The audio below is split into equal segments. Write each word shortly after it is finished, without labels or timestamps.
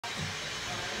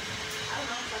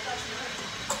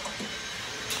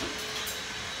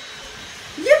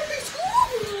Yippee school!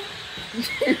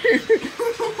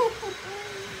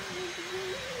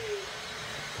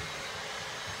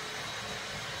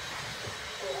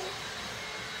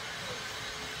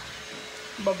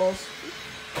 Bubbles,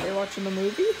 are you watching the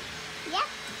movie? Yeah,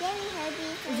 very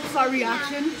heavy. Is this our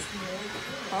reaction?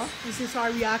 Huh? Is this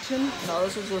our reaction? No,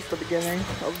 this is just the beginning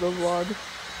of the vlog.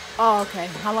 Oh, okay.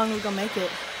 How long are we gonna make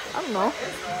it? I don't know.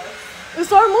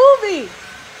 It's our movie!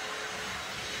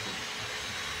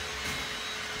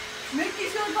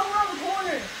 Mickey's gonna come around the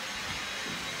corner.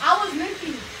 I was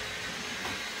Mickey.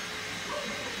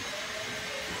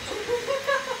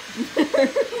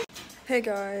 Hey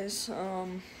guys,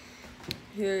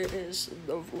 here is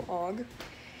the vlog,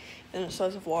 and it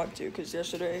says a vlog too, because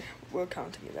yesterday we're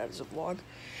counting it as a vlog.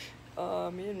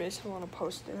 Me and Mason want to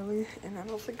post daily, and I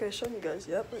don't think I showed you guys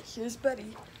yet, but here's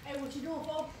Betty. Hey, what you doing,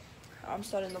 Paul? I'm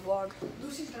starting the vlog.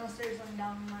 Lucy's downstairs laying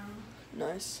down in my room.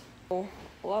 Nice. Well,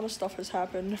 a lot of stuff has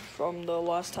happened from the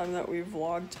last time that we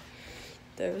vlogged.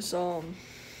 There's,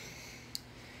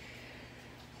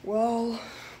 well,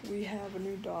 we have a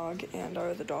new dog, and our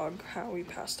other dog, Howie,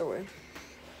 passed away.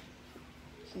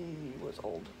 He was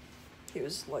old. He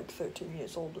was like 13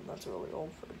 years old, and that's really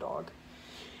old for a dog.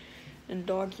 In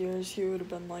dog years, he would have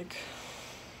been like,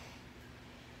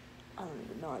 I don't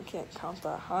even know, I can't count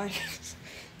that high.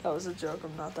 That was a joke,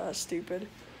 I'm not that stupid.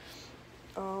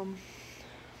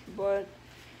 But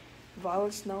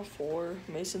Violet's now 4.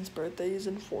 Mason's birthday is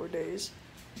in 4 days.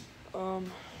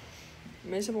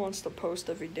 Mason wants to post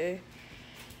every day,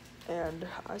 and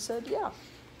I said yeah.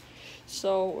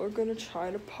 So we're gonna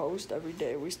try to post every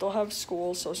day. We still have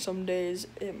school, so some days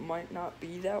it might not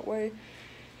be that way,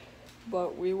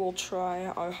 but we will try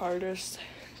our hardest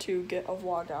to get a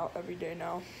vlog out every day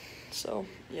now. So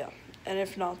yeah, and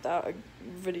if not that, a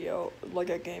video, like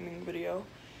a gaming video,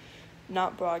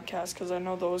 not broadcast, because I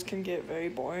know those can get very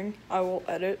boring. I will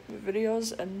edit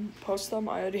videos and post them.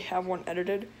 I already have one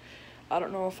edited. I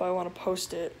don't know if I want to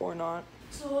post it or not.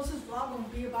 So what's this vlog gonna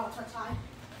be about, Tatai?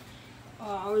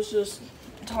 I was just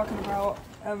talking about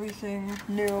everything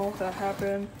new that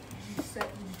happened. Did you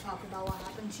talk about what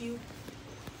happened to you?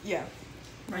 Yeah.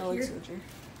 Right My leg here? surgery.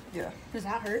 Yeah. Does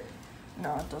that hurt?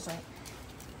 No, it doesn't.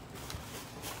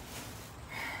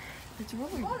 It's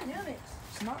really, Oh, damn it.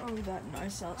 it's not really that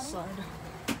nice outside.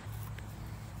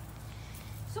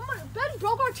 Betty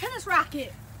broke our tennis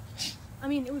racket. I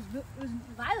mean, it was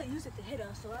Violet used it to hit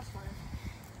us, so that's fine.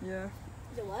 Yeah.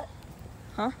 Is it wet?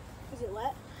 Huh? Is it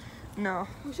wet? No.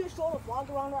 We should have showed a vlog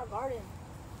around our garden.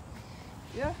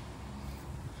 Yeah.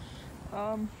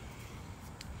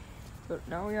 But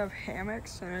now we have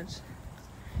hammocks, and it's,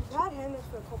 We had hammocks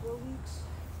for a couple of weeks.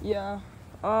 yeah.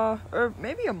 Or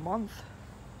maybe a month.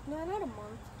 No, not a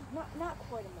month. Not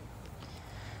quite a month.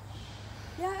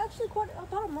 Yeah, actually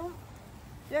about a month.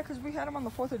 Yeah, because we had them on the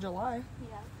 4th of July.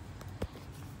 Yeah.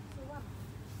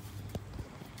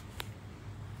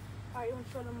 Alright, you want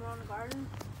to show them around the garden?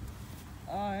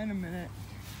 In a minute.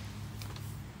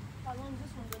 How long is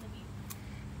this one going to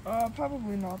be?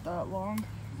 Probably not that long.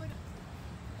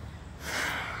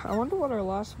 I wonder what our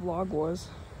last vlog was.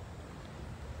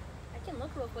 I can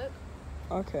look real quick.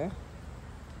 Okay.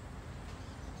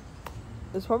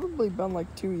 It's probably been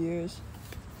like 2 years.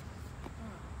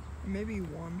 Maybe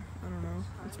 1. I don't know.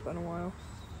 It's been a while.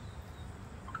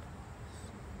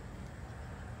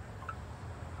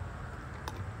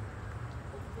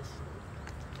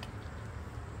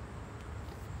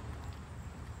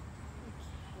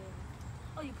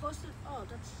 Oh, you posted? Oh,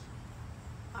 that's...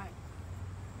 Alright.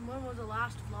 When was the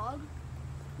last vlog?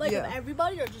 Like Yeah. of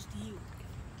everybody or just you?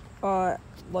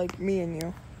 Like me and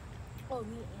you. Oh,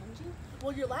 me and you?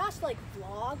 Well, your last, like,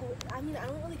 vlog, I mean, I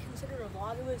don't really consider it a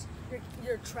vlog. It was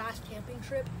your trash camping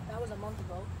trip. That was a month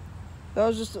ago. That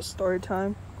was just a story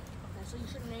time. Okay, so you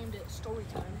should have named it Story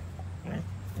Time.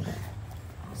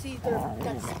 See,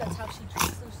 that's how she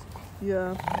treats us.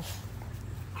 Yeah.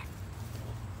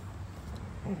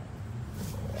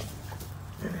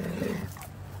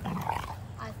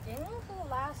 I think the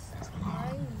last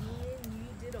time me and you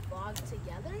did a vlog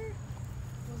together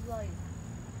was like,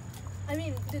 I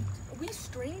mean, we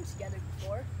streamed together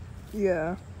before,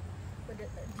 Yeah. but do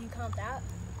you count that?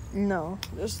 No.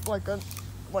 Just like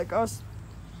us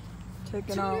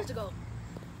taking 2 out. years ago.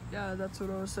 Yeah, that's what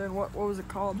I was saying. What was it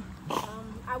called?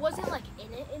 I wasn't like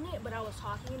in it, but I was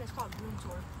talking, and it's called Room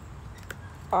Tour.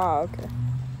 Ah, okay.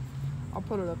 I'll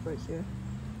put it up right here.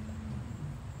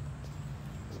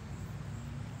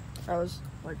 I was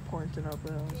like pointing up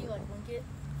and I was Can you like link it?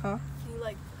 Huh? Can you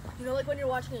like, you know, like when you're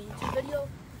watching a YouTube video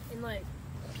and like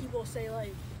people say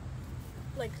like,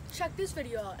 like check this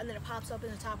video out, and then it pops up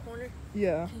in the top corner.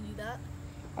 Yeah, Can you do that?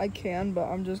 I can, but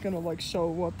I'm just gonna like show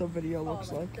what the video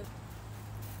looks like.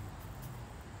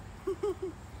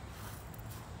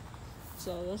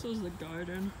 So this is the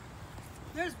garden.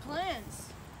 There's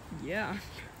plants. Yeah,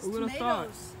 It's who would have thought?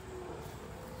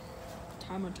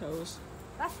 Tomatoes. Tomatoes.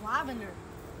 That's lavender,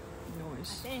 I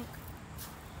Nice. think.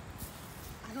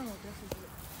 I don't know what this is.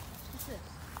 What's this?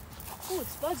 Oh,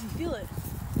 it's fuzzy. Feel it.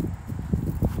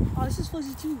 Oh, this is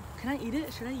fuzzy too. Can I eat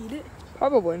it? Should I eat it?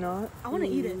 Probably not. I wanna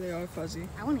eat it. They are fuzzy.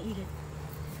 I want to eat it,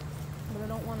 but I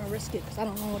don't want to risk it because I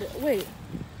don't know what it. Wait.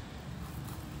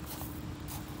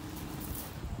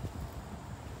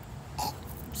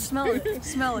 Smell it.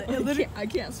 Smell it. It literally. I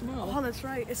can't smell. Oh, that's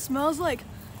right. It smells like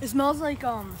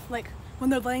when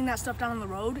they're laying that stuff down on the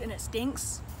road and it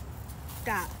stinks.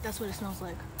 That's what it smells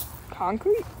like.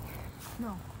 Concrete?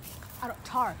 No, I don't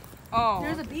tar. Oh.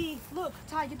 There's a bee. Look,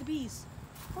 Ty, get the bees.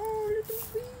 Oh, little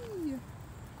bee.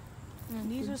 And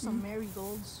these are some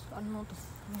marigolds. I don't know what that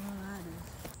is.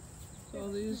 So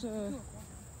these are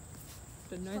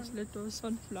the nice little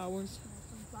sunflowers.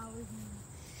 Flowers.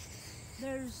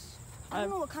 There's. I don't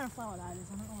know what kind of flower that is.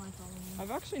 I don't know why I follow them.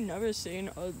 I've actually never seen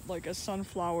a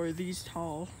sunflower these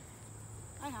tall.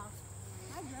 I have.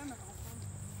 My grandma has one.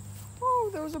 Oh,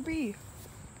 there was a bee.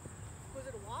 Was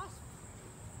it a wasp?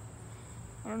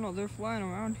 I don't know. They're flying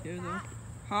around here though. Fat?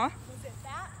 Huh? Was it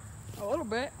fat? A little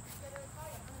bit. Yeah, there was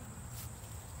probably a honeybee.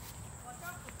 Watch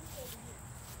out for people over here.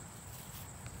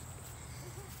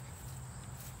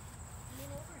 And then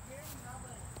over here we have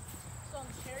like some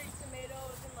cherry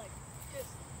tomatoes and like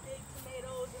just big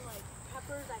tomatoes and like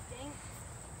peppers, I think.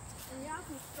 And we have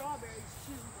some strawberries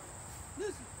too. But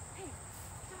Lucy, hey,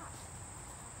 stop.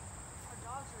 Our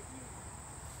dogs are eating.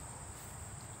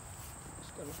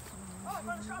 Just gotta come. Oh, I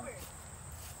found a strawberry.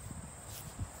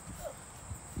 Look.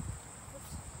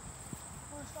 Whoops.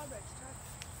 I found a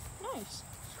strawberry. Nice.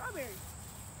 Strawberry.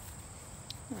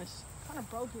 Nice. Kind of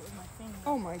broke it with my finger.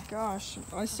 Oh my gosh.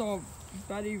 I saw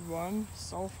Betty run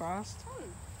so fast.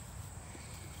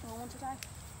 Want one to tie?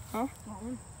 Huh? Want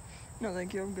one? No,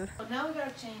 thank you. I'm good. But now we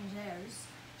gotta change theirs.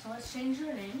 So let's change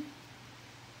your name.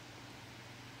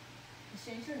 Let's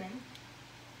change your name.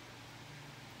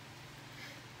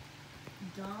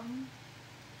 Dumb.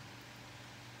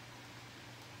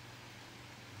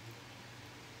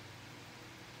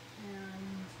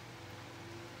 And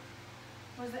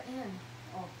where's the N?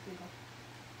 Oh, here you go.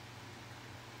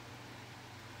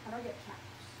 How do I get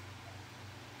caps?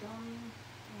 Dumb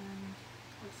and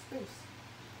space.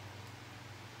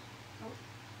 Oh.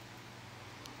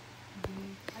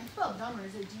 I spelled dumber.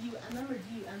 Is it D-U-M-M or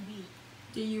D-U-M-B?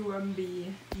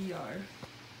 D-U-M-B-E-R.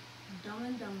 Dumb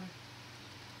and dumber.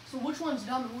 So which one's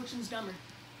dumb and which one's dumber?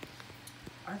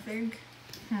 I think.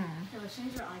 Okay, let's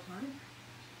change your icon.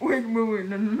 Wait,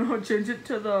 no, change it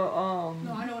to the, No,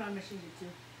 I know what I'm gonna change it to.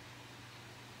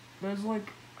 There's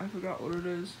like, I forgot what it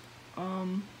is.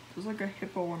 There's like a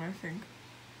hippo one, I think.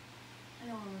 I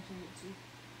know what I'm gonna change it to.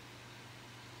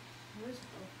 Where's it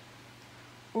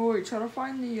though? Oh wait, try to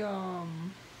find the,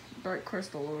 dark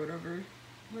crystal or whatever.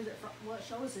 Where's it from? What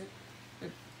show is it?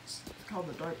 It's called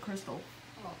the dark crystal.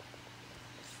 Oh.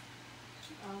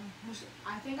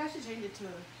 I think I should change it to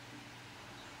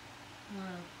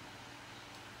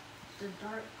the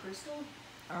dark crystal.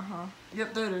 Uh-huh.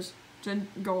 Yep, there it is. Jen,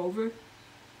 go over.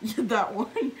 Yeah, that one.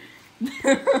 I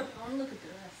wanna look at the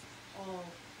rest.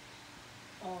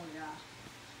 Oh yeah.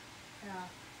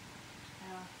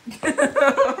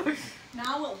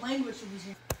 Now what language should we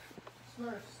change?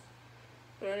 Smurfs.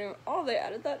 But anyway, oh, they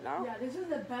added that now? Yeah, this is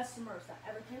the best Smurfs that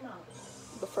ever came out.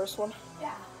 The first one?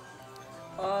 Yeah.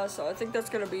 So I think that's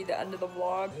gonna be the end of the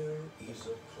vlog. There is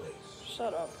a place.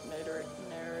 Shut up, narrator.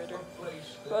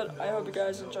 But I hope you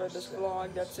guys enjoyed this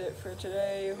vlog. That's it for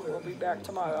today. We'll be back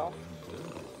tomorrow.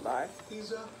 Bye.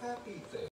 Is a happy thing.